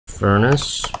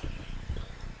furnace.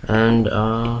 And,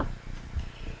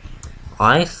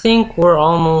 I think we're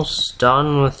almost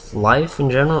done with life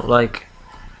in general. Like,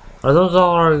 are those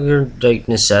all your, like,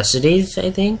 necessities,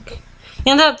 I think?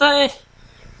 Yeah,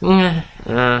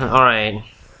 alright.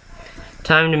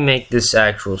 Time to make this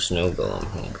actual snow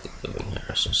golem living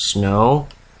here. So, snow.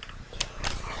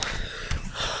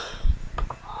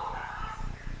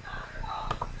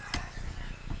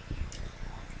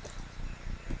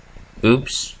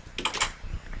 Oops.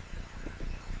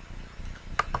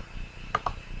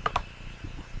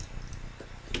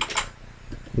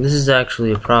 This is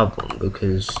actually a problem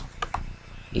because,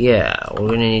 yeah, we're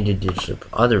gonna need to ditch the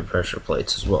other pressure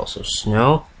plates as well. So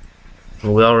snow,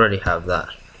 well, we already have that.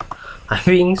 I'm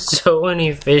being so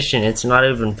inefficient, it's not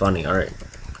even funny. Alright,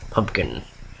 pumpkin.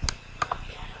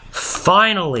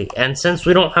 Finally! And since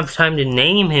we don't have time to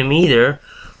name him either,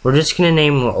 we're just gonna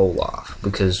name him Olaf,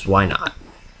 because why not?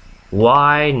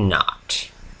 Why not?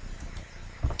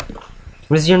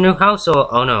 Is your new house?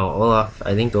 Oh no, Olaf,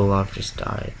 I think Olaf just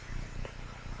died.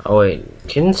 Oh wait,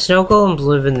 can snow golems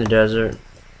live in the desert?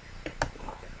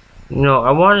 No,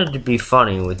 I wanted to be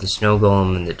funny with the snow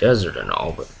golem in the desert and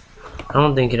all, but I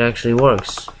don't think it actually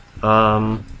works.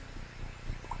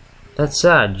 That's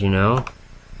sad, you know.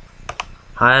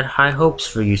 I had high hopes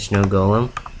for you, snow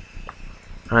golem.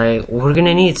 Alright, we're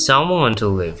gonna need someone to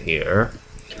live here.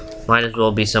 Might as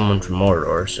well be someone from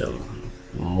Mordor, so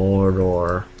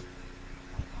Mordor.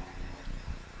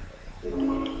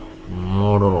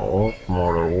 Mordor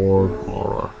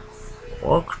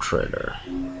orc trader.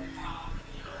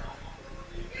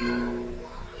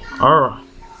 Or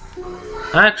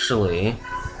actually,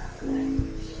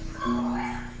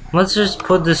 let's just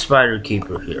put the spider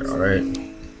keeper here, alright?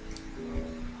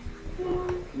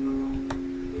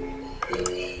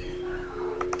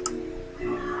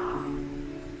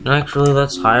 Actually,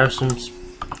 let's hire some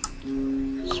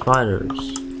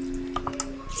spiders.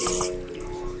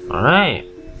 Alright.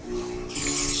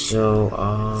 So,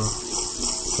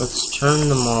 let's turn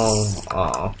them all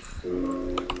off.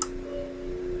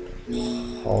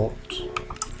 Halt.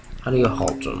 How do you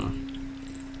halt them?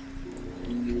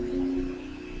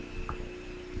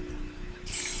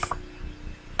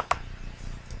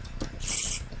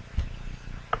 Let's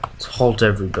halt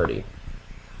everybody.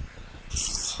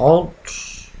 Halt.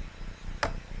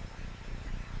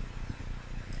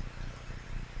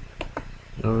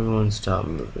 Everyone stop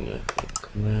moving, I think.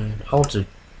 Command. Halted.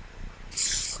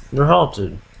 They're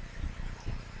halted.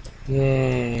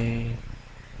 Yay.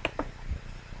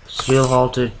 Still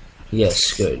halted?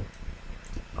 Yes, good.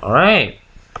 Alright.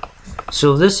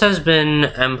 So this has been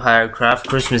EmpireCraft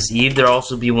Christmas Eve. There'll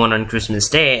also be one on Christmas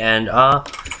Day, and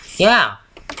yeah.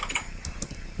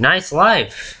 Nice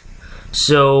life.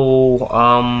 So,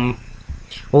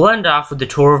 we'll end off with the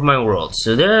tour of my world.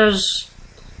 So there's,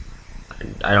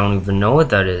 I don't even know what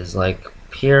that is, like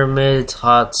pyramids,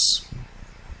 huts.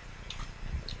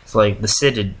 It's like the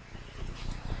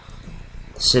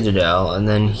Citadel, and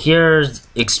then here's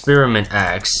Experiment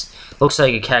X. Looks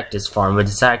like a cactus farm, but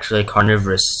it's actually a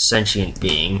carnivorous sentient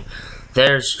being.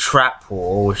 There's Trap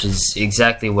Pool, which is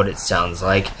exactly what it sounds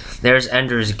like. There's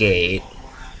Ender's Gate.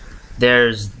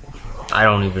 There's, I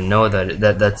don't even know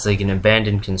that's like an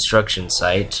abandoned construction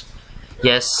site.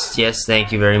 Yes,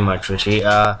 thank you very much, Richie.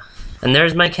 And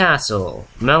there's my castle.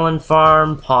 Melon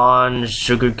farm, pond,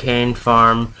 sugarcane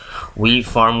farm, wheat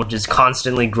farm, which is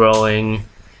constantly growing,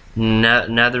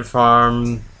 nether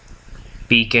farm,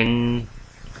 beacon.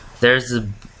 There's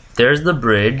the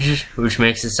bridge, which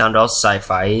makes it sound all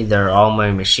sci-fi. There are all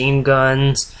my machine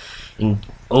guns, and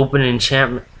open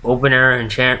air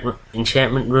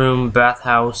enchantment room,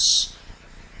 bathhouse,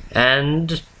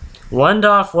 and end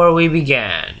off where we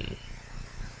began.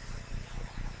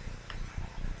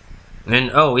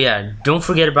 And oh yeah, don't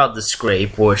forget about the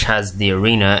scrape, which has the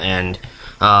arena, and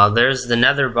there's the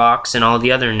nether box and all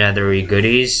the other nethery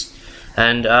goodies.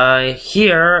 And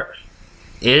here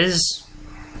is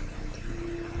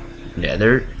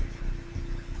Nether's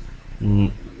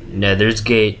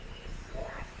Gate.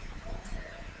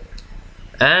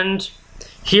 And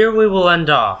here we will end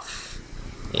off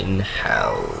in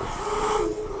hell,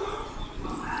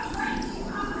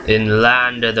 in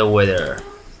Land of the Wither.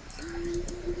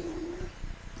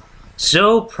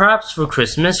 So perhaps for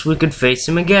Christmas we could face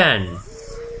him again,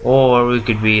 or we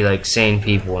could be like sane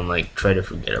people and like try to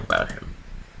forget about him.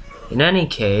 In any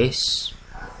case,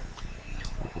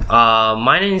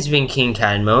 my name's been King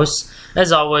Cadmos.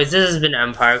 As always, this has been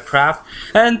EmpireCraft,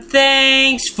 and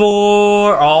thanks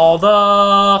for all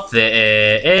the fish.